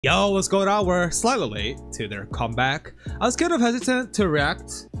Yo, what's going on? We're slightly late to their comeback. I was kind of hesitant to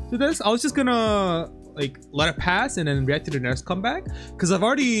react to this. I was just gonna like let it pass and then react to their next comeback because I've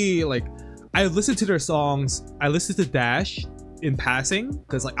already I listened to their songs. I listened to Dash in passing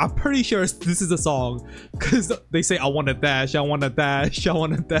because I'm pretty sure this is the song because they say I want to dash, I want to dash, I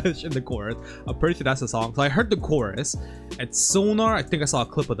want to dash in the chorus. I'm pretty sure that's the song. So I heard the chorus at Sonar. I think I saw a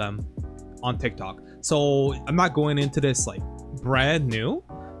clip of them on TikTok. So I'm not going into this brand new.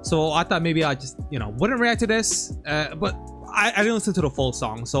 So I thought maybe I just, wouldn't react to this, but I didn't listen to the full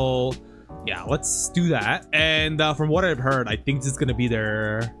song. So yeah, let's do that. And from what I've heard, I think this is gonna be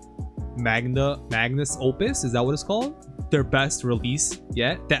their Magnus Opus. Is that what it's called? Their best release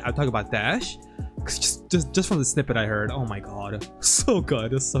yet. I'm talking about Dash. Just from the snippet I heard, oh my god, so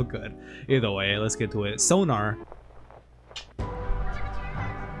good, it's so good. Either way, let's get to it. Sonar.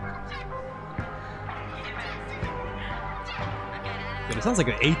 It sounds like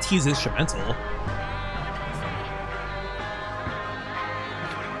an 80s instrumental.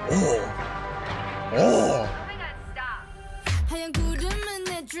 Oh.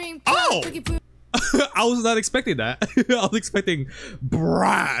 I was not expecting that. I was expecting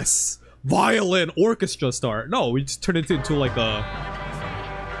brass, violin, orchestra start. No, we just turned it into like a...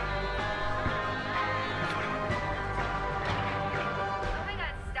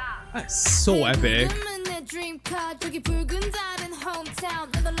 That's so epic.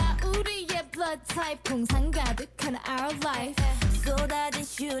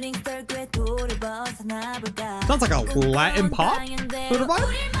 Sounds like a Latin pop sort of vibe.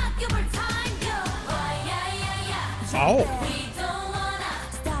 Oh.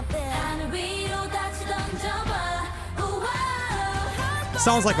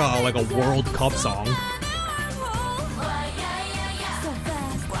 Sounds like a World Cup song.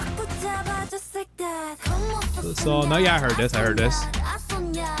 So no, yeah, I heard this.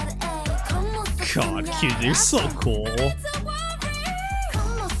 God, kid, you're so cool.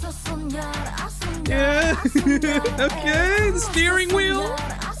 Yeah. Okay, the steering wheel.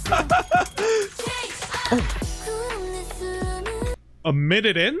 Oh. A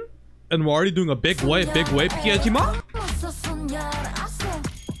minute in, and we're already doing a big wave, Piejima.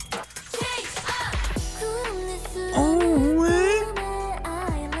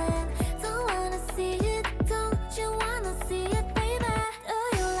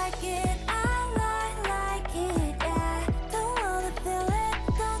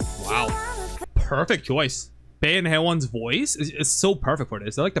 Perfect choice. Bae and Haewon's voice is so perfect for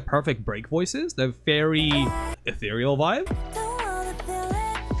this. They're like the perfect break voices. They're very ethereal vibe.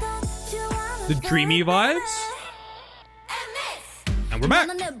 The dreamy vibes. And we're back.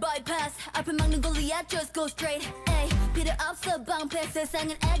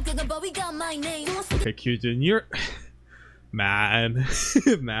 Okay, Kyujin, you're... Man.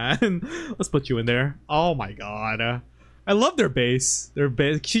 Man. Let's put you in there. Oh my god. I love their bass. Their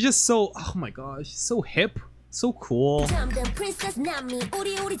bass. She's just so... Oh my gosh. She's so hip. So cool. Oh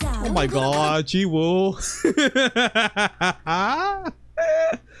my god. Jiwoo.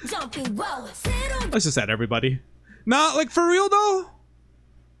 Let's just add everybody. Nah, for real though?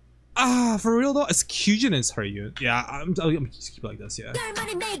 For real though? It's Kyujin and Haryun. Yeah, I'm just keep it like this, yeah.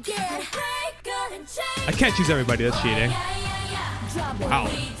 I can't choose everybody. That's cheating. Wow.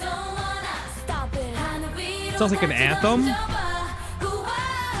 Sounds like an anthem.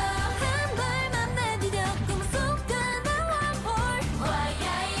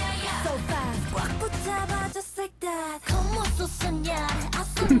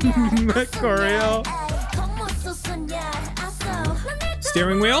 Choreo.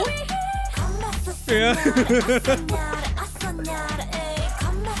 Steering wheel? Yeah.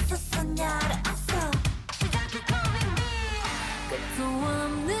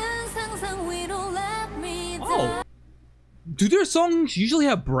 Oh. Do their songs usually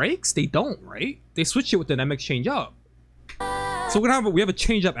have breaks? They don't, right? They switch it with the NMIXX change up. So we have a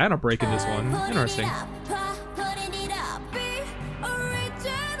change up and a break in this one. Interesting.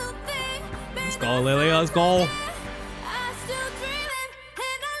 Let's go, Lily. Let's go.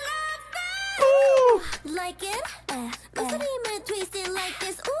 Ooh. Like it?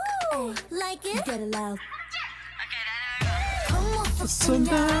 Like it? Get it loud.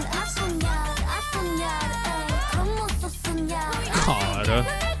 God.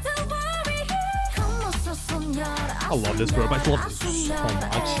 I love this group. I love this so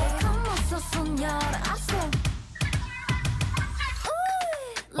much.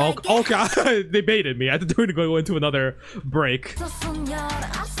 Oh, okay, they baited me. I thought they were going to go into another break.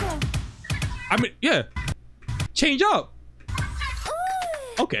 I mean, yeah. Change up.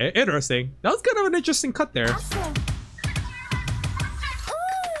 Okay, interesting. That was kind of an interesting cut there.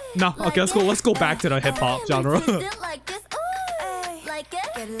 No, okay, let's go back to the hip hop genre.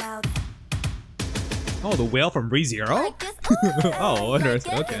 Oh, the whale from ReZero? Oh,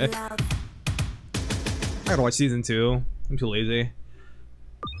 interesting. Okay. I gotta watch season 2. I'm too lazy.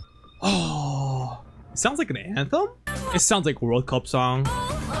 Oh, it sounds like an anthem? It sounds like World Cup song.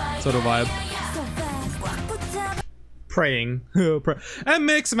 Sort of vibe. Praying.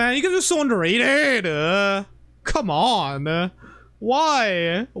 NMIXX, man, you guys are so underrated. Come on.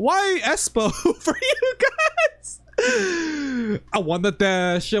 Why? Why Espo for you guys? I want the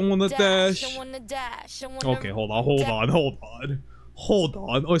dash. I want the dash. Okay, hold on.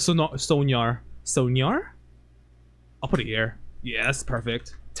 Oh, it's Sonar. Sonar? I'll put it here. Yeah, that's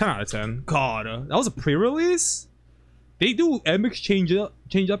perfect. 10 out of 10. God, that was a pre-release? They do NMIXX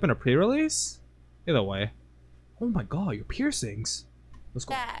change up in a pre-release? Either way. Oh my god, your piercings. Let's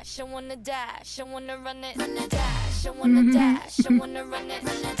go. I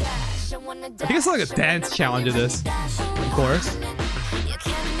think it's like a dance challenge of this. Of course.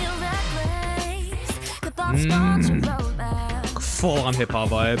 Full on hip hop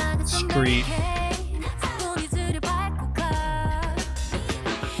vibe. Street.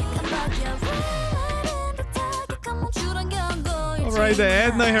 Alright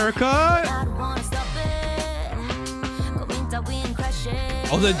then, the haircut.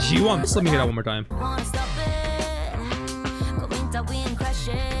 Oh, the G1. Just let me hear that one more time.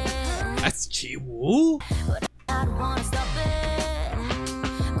 That's G-Woo?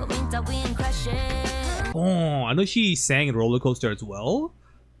 Oh, I know she sang in Roller Coaster as well.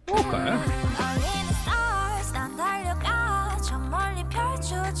 Okay.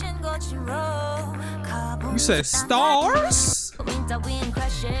 You said stars?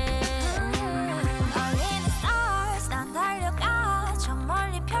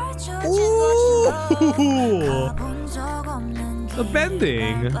 Ooh, the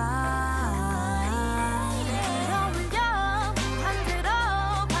bending.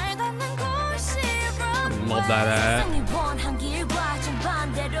 Love that ad.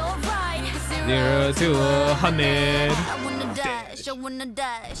 0 to 100.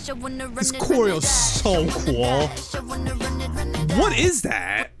 This choreo is so cool. What is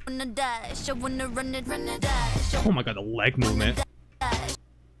that? Oh my god, the leg movement.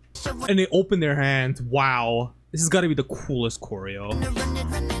 And they open their hands. Wow. This has got to be the coolest choreo.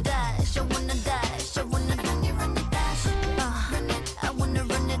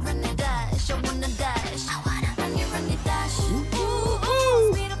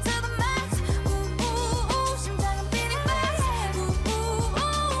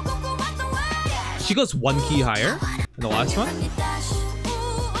 She goes one key higher than the last one.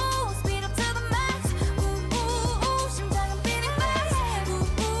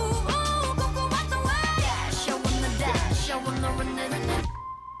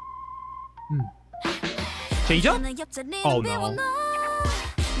 Change up? Oh no.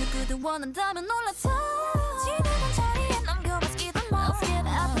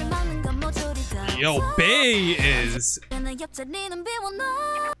 Yo, Bae is...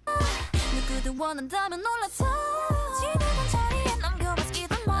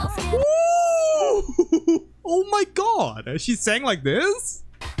 Ooh! Oh my god, she sang like this?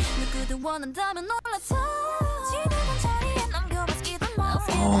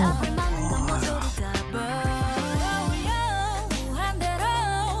 Oh.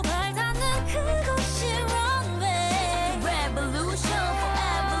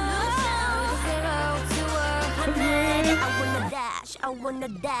 I wanna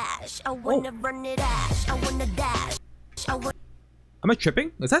dash, I wanna run it dash, I wanna dash, Am I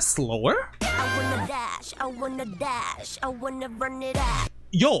tripping? Is that slower? I wanna dash, I wanna dash, I wanna run it dash.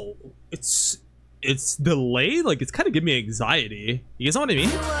 Yo, it's delayed, like it's kind of giving me anxiety. You guys know what I mean?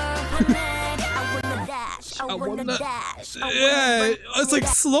 I wanna dash, yeah, it's like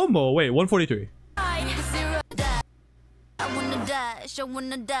slow-mo. Wait, 143.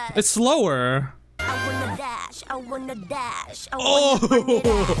 It's slower. I wanna dash, I wanna dash, I wanna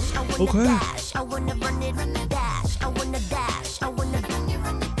run it dash, I wanna dash, I wanna run it dash, I wanna dash, I wanna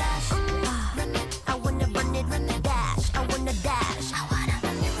run it dash, I wanna run it dash, I wanna dash, I wanna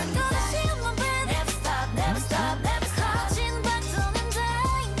run it dash. Never stop, never stop, never stop.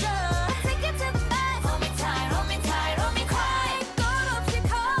 Take it to the max. Hold me tight, hold me tight, hold me quiet.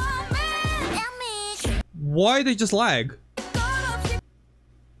 Why they just lag?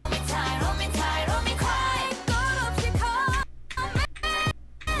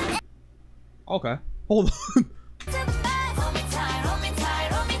 Okay, hold on.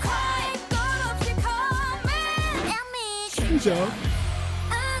 Good job.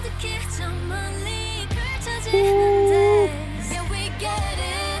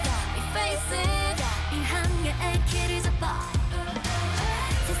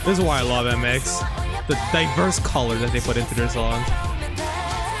 This is why I love NMIXX. The diverse color that they put into their songs.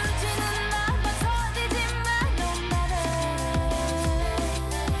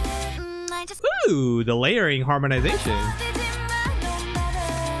 Ooh, the layering harmonization.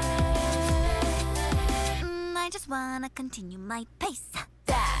 I just wanna continue my pace.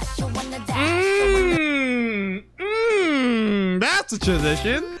 That's a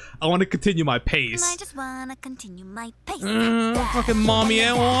transition. I want to continue my pace. I just wanna continue my pace. Fucking mommy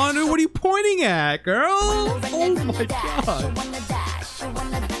N1, what are you pointing at, girl? Oh my god.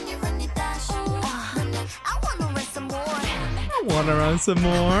 I wanna run some more. I wanna run some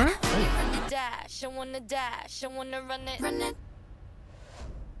more. I wanna dash, I wanna run it.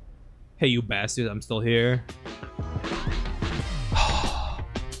 Hey, you bastard, I'm still here.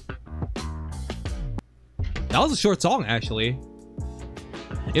 That was a short song, actually.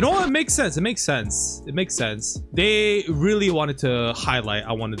 You know what? It makes sense. It makes sense. It makes sense. They really wanted to highlight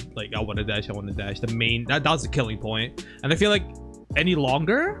I want to dash. The main that was the killing point. And I feel like any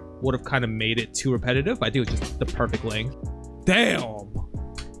longer would have kind of made it too repetitive, but I think it was just the perfect length. Damn.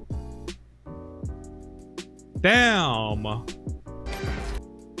 Damn.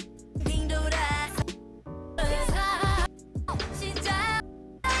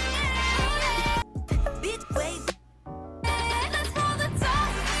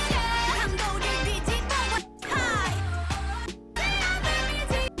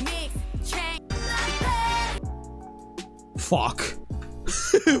 Fuck.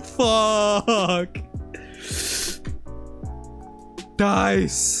 Fuck.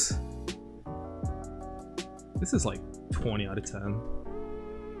 Dice. This is like 20 out of 10.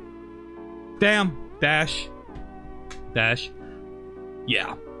 Damn. Dash. Dash.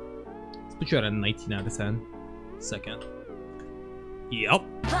 Yeah. Let's put you at a 19 out of 10. Second. Yep.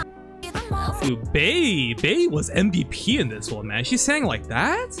 Dude, Bae was MVP in this one, man. She sang like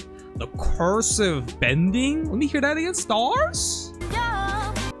that? The cursive bending. Let me hear that again. Stars?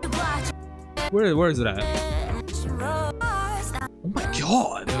 Where is it at? Oh my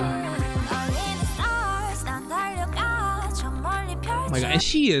god. Oh my god, and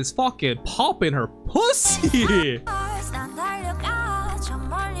she is fucking popping her pussy.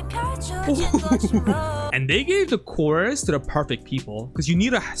 And they gave the chorus to the perfect people because you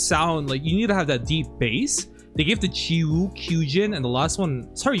need a sound like you need to have that deep bass. They gave the Jiwoo, Kyujin, and the last one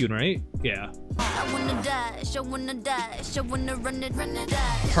Seoryun, right? Yeah.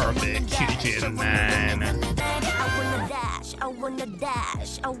 Perfect Kyujin, man.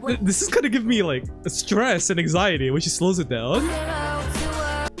 This is gonna give me like a stress and anxiety, which slows it down.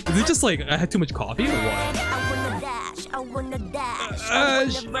 Is it just like I had too much coffee or what?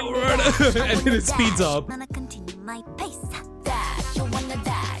 And then it speeds up.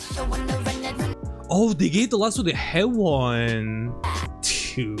 Oh, they gave the last one the head one.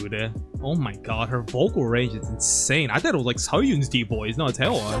 Dude. Oh my god, her vocal range is insane. I thought it was like Seoryun's deep voice. No, it's head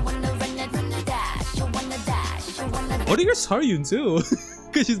one. Oh, they got Seoryun too.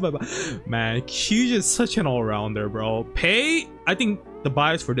 Because she's my man. Kyujin is such an all-rounder, bro. Pei, I think the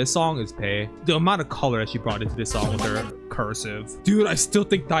bias for this song is Pei. The amount of color that she brought into this song with her cursive. Dude, I still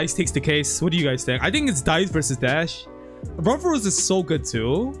think Dice takes the case. What do you guys think? I think it's Dice versus Dash. Run for Rose is so good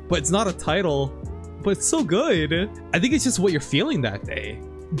too, but it's not a title. But it's so good. I think it's just what you're feeling that day.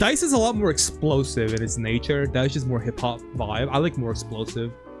 Dice is a lot more explosive in its nature. Dash is more hip-hop vibe. I like more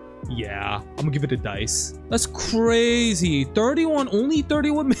explosive. Yeah, I'm gonna give it a Dice. That's crazy. 31, only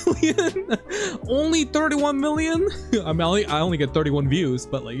 31 million? Only 31 million? I mean, I only get 31 views,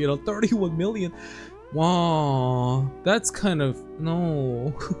 but like, you know, 31 million. Wow, that's kind of,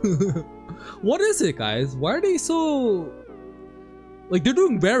 no. What is it, guys? Why are they so... Like, they're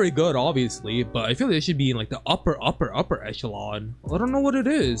doing very good, obviously, but I feel like they should be in like the upper echelon. I don't know what it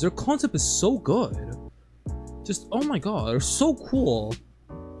is. Their concept is so good. Just, oh my god, they're so cool.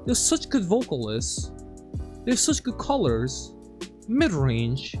 They're such good vocalists. They have such good colors.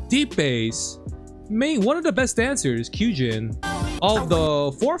 Mid-range, deep bass. One of the best dancers, Kyujin, of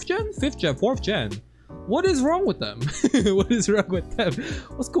the 4th gen? 5th gen, 4th gen. What is wrong with them? What is wrong with them?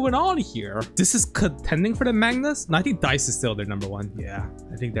 What's going on here? This is contending for the Magnus? No, I think Dice is still their #1. Yeah,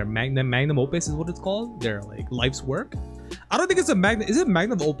 I think their magnum opus is what it's called. Their like life's work. I don't think it's a magnum. Is it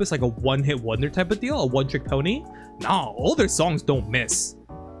magnum opus like a one-hit wonder type of deal? A one-trick pony? No, all their songs don't miss.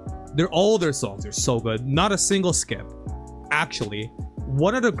 All their songs are so good. Not a single skip. Actually,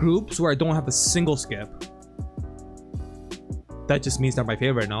 one of the groups where I don't have a single skip. That just means they're my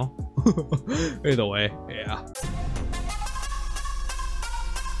favorite now. Either way, yeah.